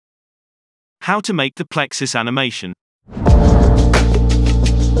How to make the Plexus animation.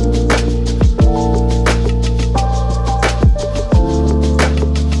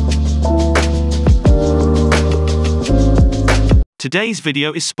 Today's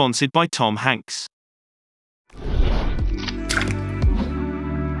video is sponsored by Tom Hanks.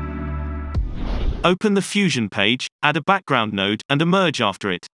 Open the Fusion page, add a background node, and a merge after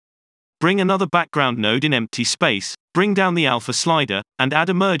it. Bring another background node in empty space, bring down the alpha slider, and add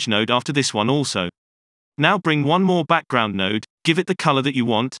a merge node after this one also. Now bring one more background node, give it the color that you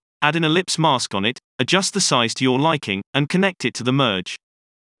want, add an ellipse mask on it, adjust the size to your liking, and connect it to the merge.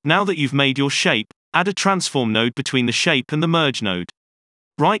 Now that you've made your shape, add a transform node between the shape and the merge node.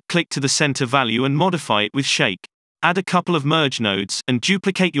 Right-click to the center value and modify it with shake. Add a couple of merge nodes, and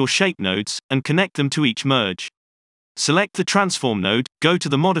duplicate your shape nodes, and connect them to each merge. Select the transform node, go to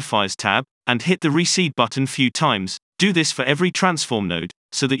the Modifiers tab, and hit the Reseed button few times. Do this for every transform node,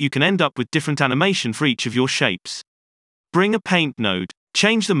 so that you can end up with different animation for each of your shapes. Bring a paint node,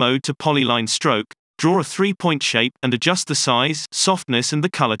 change the mode to polyline stroke, draw a 3-point shape, and adjust the size, softness and the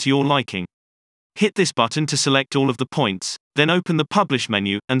color to your liking. Hit this button to select all of the points, then open the Publish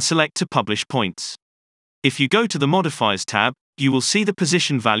menu, and select to publish points. If you go to the Modifiers tab, you will see the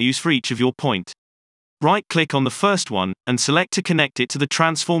position values for each of your point. Right-click on the first one, and select to connect it to the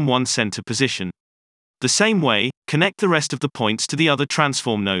Transform 1 center position. The same way, connect the rest of the points to the other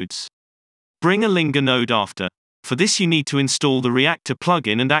transform nodes. Bring a linger node after. For this you need to install the Reactor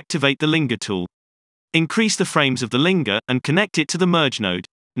plugin and activate the linger tool. Increase the frames of the linger, and connect it to the merge node.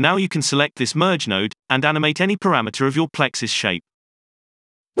 Now you can select this merge node, and animate any parameter of your Plexus shape.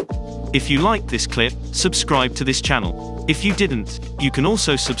 If you liked this clip, subscribe to this channel. If you didn't, you can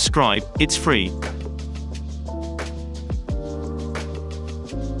also subscribe, it's free.